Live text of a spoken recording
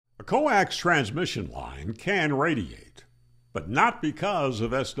A coax transmission line can radiate, but not because of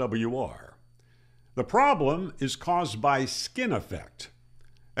SWR. The problem is caused by skin effect.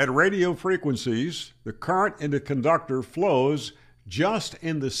 At radio frequencies, the current in the conductor flows just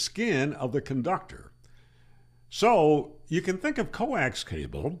in the skin of the conductor. So you can think of coax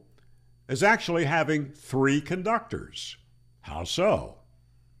cable as actually having three conductors. How so?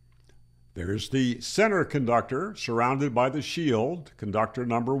 There's the center conductor surrounded by the shield, conductor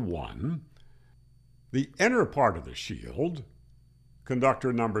number 1. The inner part of the shield,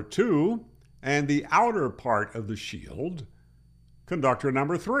 conductor number 2, and the outer part of the shield, conductor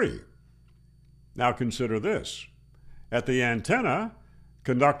number 3. Now consider this. At the antenna,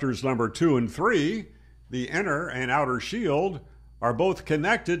 conductors number 2 and 3, the inner and outer shield, are both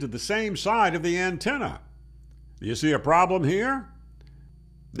connected to the same side of the antenna. Do you see a problem here?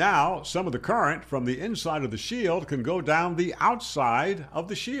 Now, some of the current from the inside of the shield can go down the outside of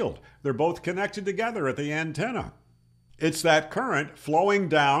the shield. They're both connected together at the antenna. It's that current flowing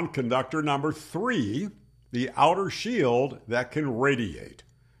down conductor number 3, the outer shield, that can radiate.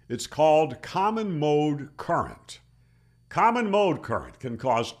 It's called common mode current. Common mode current can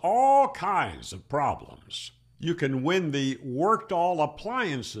cause all kinds of problems. You can win the Worked All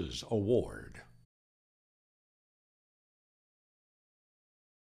Appliances Award.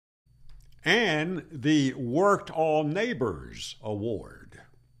 And the Worked All Neighbors Award.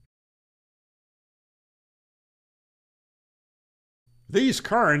 These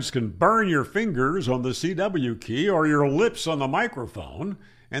currents can burn your fingers on the CW key or your lips on the microphone,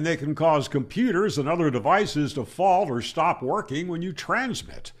 and they can cause computers and other devices to fault or stop working when you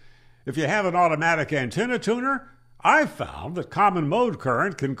transmit. If you have an automatic antenna tuner, I've found that common mode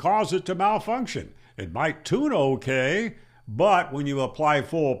current can cause it to malfunction. It might tune okay, but when you apply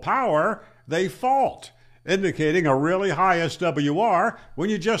full power, they fault, indicating a really high SWR when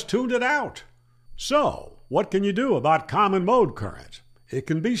you just tuned it out. So, what can you do about common mode current? It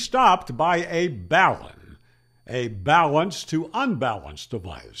can be stopped by a balun, a balanced to unbalanced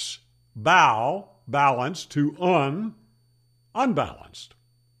device. Balanced to unbalanced.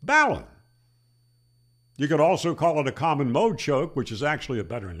 Balun. You could also call it a common mode choke, which is actually a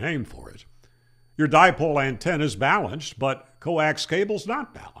better name for it. Your dipole antenna is balanced, but coax cable's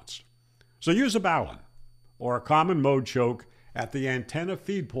not balanced. So use a balun or a common mode choke at the antenna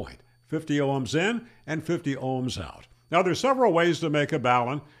feed point, 50 ohms in and 50 ohms out. Now there's several ways to make a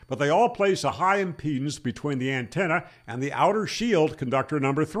balun, but they all place a high impedance between the antenna and the outer shield, conductor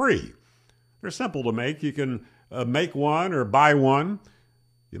number 3. They're simple to make. You can make one or buy one.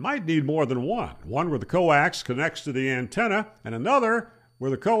 You might need more than one. One where the coax connects to the antenna and another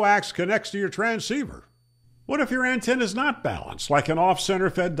where the coax connects to your transceiver. What if your antenna is not balanced, like an off-center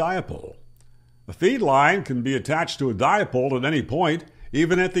fed dipole? The feed line can be attached to a dipole at any point,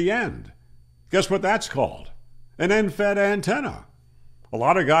 even at the end. Guess what that's called? An end-fed antenna. A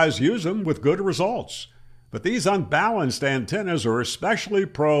lot of guys use them with good results. But these unbalanced antennas are especially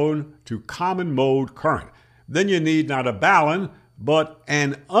prone to common mode current. Then you need not a balun, but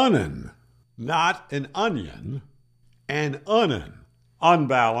an unen. Not an onion, an unen.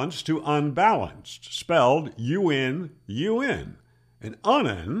 Unbalanced to unbalanced, spelled UN. An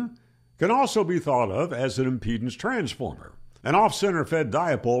unen can also be thought of as an impedance transformer. An off-center fed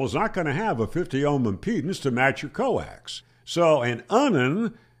dipole is not going to have a 50 ohm impedance to match your coax. So an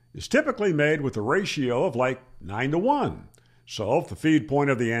unen is typically made with a ratio of like 9:1. So if the feed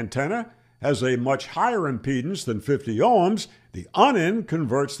point of the antenna has a much higher impedance than 50 ohms, the unen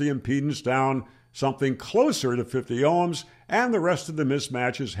converts the impedance down something closer to 50 ohms, and the rest of the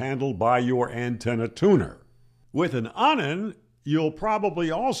mismatch is handled by your antenna tuner. With an unen, you'll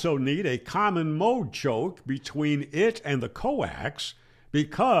probably also need a common mode choke between it and the coax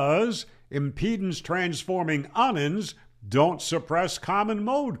because impedance transforming unens don't suppress common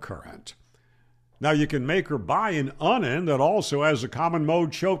mode current. Now you can make or buy an unen that also has a common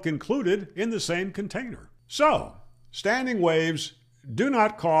mode choke included in the same container. So, standing waves do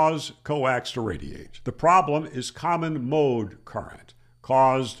not cause coax to radiate. The problem is common mode current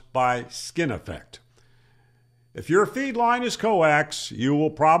caused by skin effect. If your feed line is coax, you will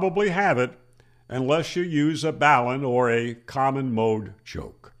probably have it unless you use a balun or a common mode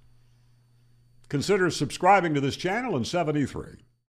choke. Consider subscribing to this channel in 73.